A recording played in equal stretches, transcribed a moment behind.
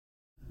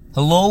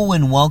Hello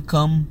and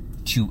welcome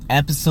to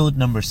episode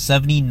number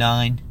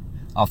 79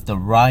 of the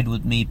Ride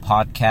With Me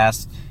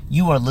podcast.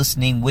 You are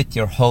listening with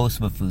your host,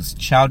 Mahfouz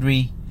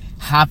Chowdhury.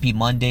 Happy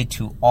Monday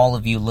to all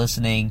of you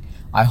listening.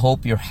 I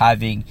hope you're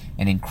having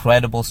an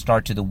incredible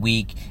start to the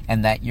week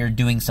and that you're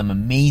doing some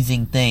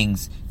amazing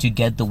things to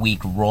get the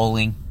week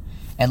rolling.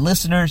 And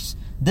listeners,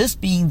 this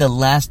being the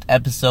last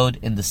episode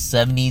in the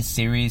 70s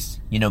series,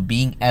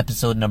 being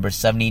episode number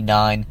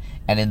 79,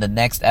 and in the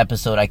next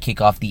episode I kick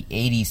off the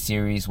 80s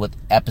series with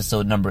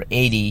episode number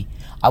 80,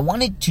 I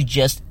wanted to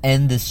just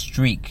end this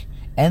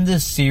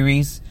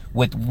series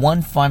with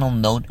one final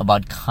note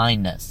about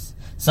kindness.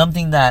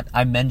 Something that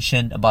I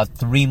mentioned about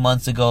 3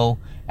 months ago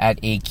at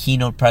a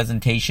keynote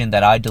presentation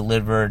that I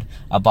delivered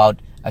about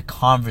a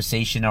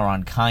conversation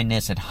around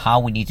kindness and how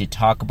we need to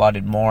talk about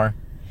it more.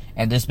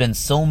 And there's been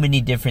so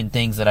many different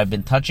things that I've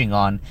been touching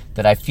on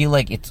that I feel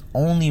like it's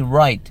only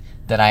right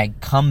that I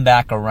come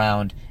back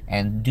around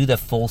and do the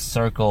full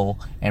circle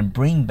and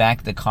bring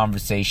back the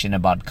conversation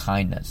about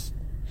kindness.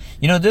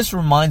 This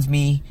reminds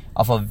me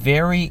of a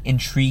very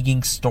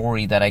intriguing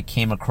story that I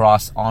came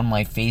across on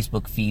my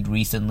Facebook feed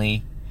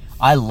recently.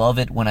 I love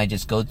it when I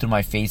just go through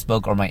my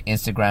Facebook or my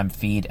Instagram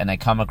feed and I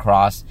come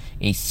across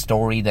a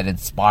story that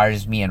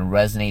inspires me and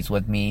resonates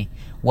with me.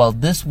 Well,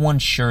 this one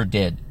sure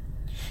did.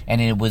 And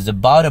it was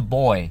about a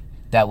boy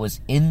that was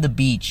in the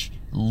beach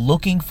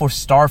looking for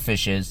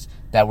starfishes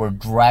that were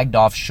dragged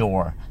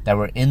offshore, that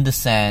were in the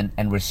sand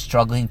and were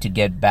struggling to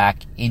get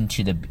back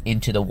into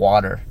the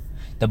water.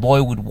 The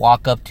boy would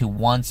walk up to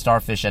one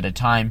starfish at a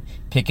time,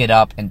 pick it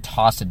up and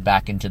toss it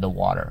back into the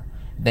water.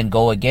 Then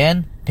go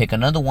again, pick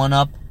another one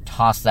up,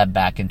 toss that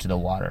back into the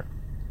water.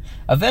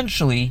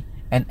 Eventually,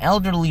 an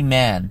elderly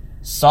man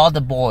saw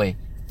the boy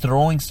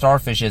throwing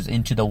starfishes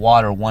into the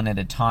water one at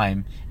a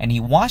time, and he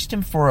watched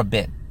him for a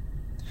bit.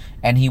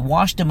 And he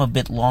watched him a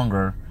bit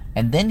longer,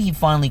 and then he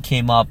finally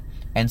came up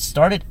and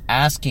started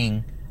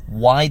asking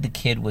why the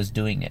kid was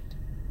doing it.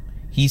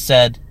 He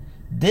said,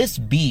 "This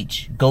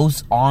beach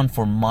goes on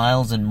for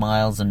miles and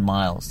miles and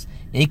miles.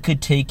 It could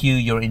take you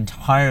your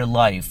entire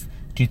life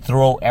to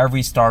throw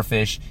every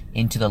starfish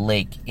into the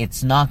lake.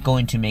 It's not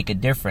going to make a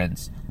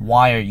difference.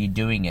 Why are you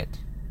doing it?"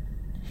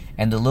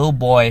 And the little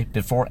boy,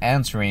 before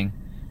answering,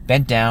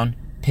 bent down,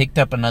 picked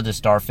up another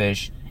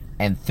starfish,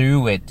 and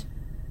threw it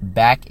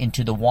back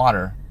into the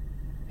water.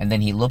 And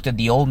then he looked at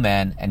the old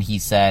man and he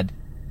said,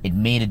 "It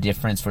made a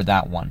difference for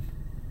that one."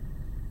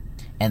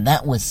 And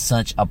that was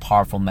such a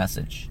powerful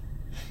message.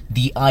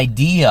 The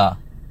idea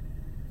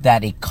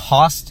that it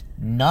costs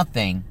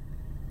nothing,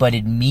 but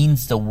it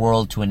means the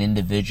world to an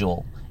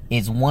individual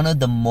is one of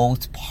the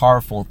most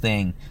powerful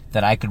things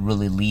that I could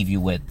really leave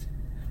you with.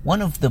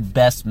 One of the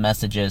best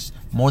messages,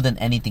 more than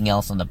anything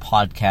else on the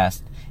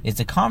podcast, is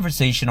a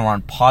conversation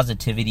around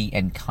positivity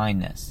and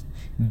kindness.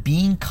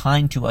 Being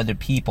kind to other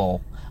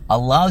people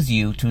allows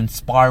you to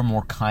inspire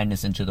more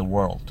kindness into the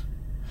world.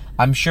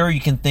 I'm sure you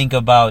can think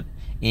about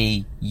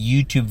a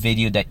YouTube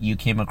video that you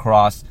came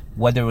across,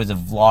 whether it was a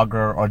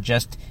vlogger or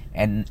just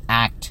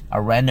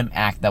a random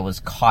act that was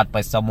caught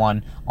by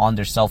someone on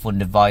their cell phone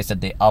device that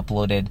they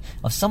uploaded,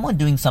 of someone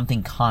doing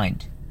something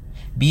kind.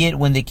 Be it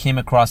when they came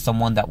across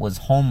someone that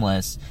was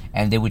homeless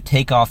and they would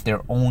take off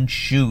their own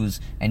shoes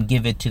and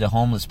give it to the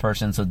homeless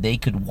person so they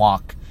could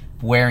walk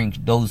wearing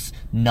those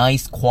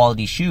nice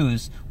quality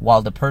shoes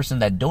while the person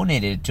that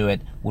donated to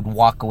it would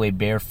walk away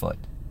barefoot.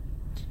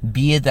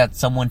 Be it that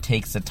someone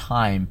takes the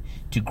time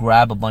to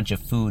grab a bunch of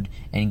food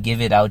and give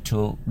it out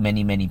to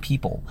many, many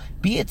people.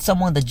 Be it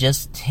someone that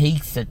just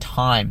takes the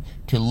time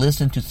to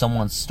listen to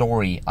someone's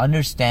story,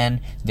 understand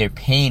their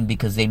pain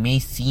because they may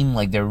seem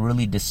like they're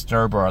really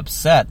disturbed or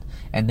upset,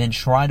 and then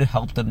try to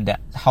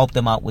help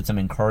them out with some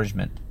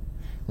encouragement.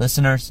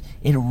 Listeners,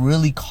 it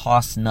really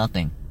costs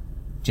nothing.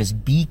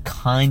 Just be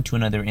kind to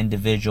another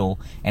individual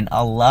and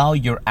allow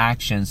your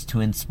actions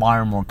to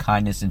inspire more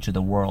kindness into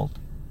the world.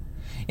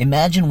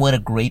 Imagine what a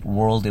great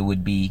world it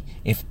would be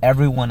if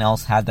everyone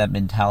else had that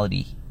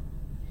mentality.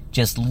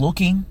 Just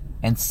looking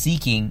and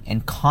seeking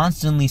and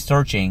constantly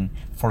searching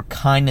for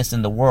kindness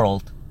in the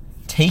world,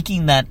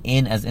 taking that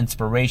in as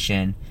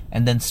inspiration,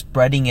 and then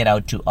spreading it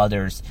out to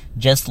others,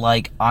 just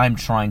like I'm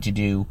trying to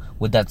do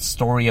with that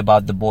story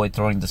about the boy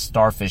throwing the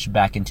starfish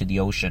back into the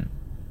ocean.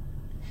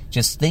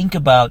 Just think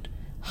about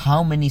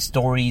how many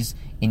stories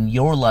in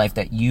your life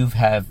that you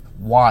have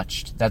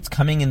watched that's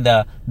coming in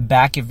the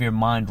back of your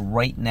mind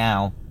right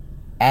now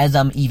as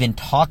I'm even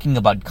talking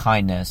about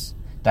kindness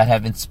that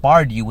have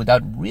inspired you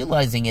without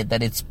realizing it,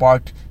 that it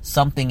sparked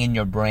something in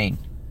your brain.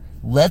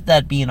 Let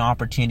that be an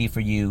opportunity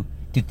for you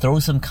to throw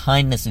some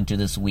kindness into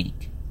this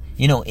week.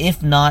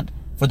 If not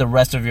for the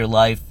rest of your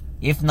life,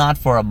 if not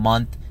for a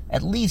month,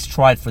 at least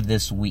try it for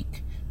this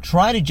week.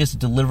 Try to just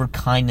deliver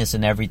kindness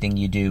in everything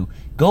you do.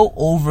 Go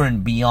over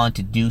and beyond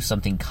to do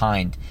something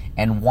kind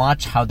and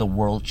watch how the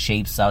world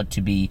shapes out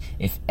to be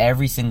if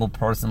every single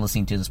person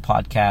listening to this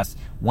podcast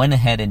went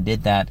ahead and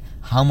did that,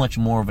 how much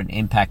more of an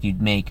impact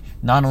you'd make,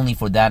 not only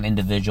for that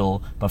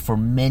individual, but for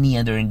many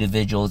other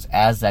individuals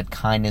as that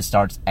kindness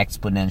starts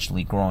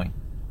exponentially growing.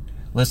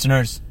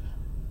 Listeners,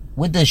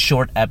 with this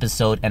short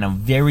episode and a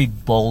very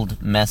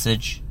bold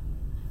message,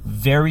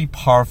 very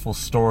powerful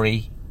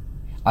story,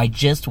 I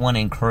just want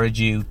to encourage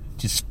you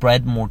to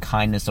spread more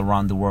kindness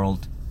around the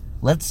world.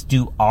 Let's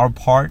do our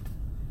part,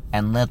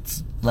 and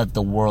let's let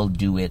the world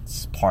do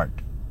its part.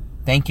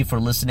 Thank you for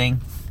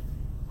listening.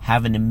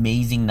 Have an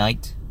amazing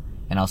night,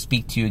 and I'll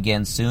speak to you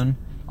again soon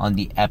on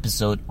the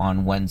episode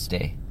on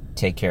Wednesday.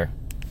 Take care.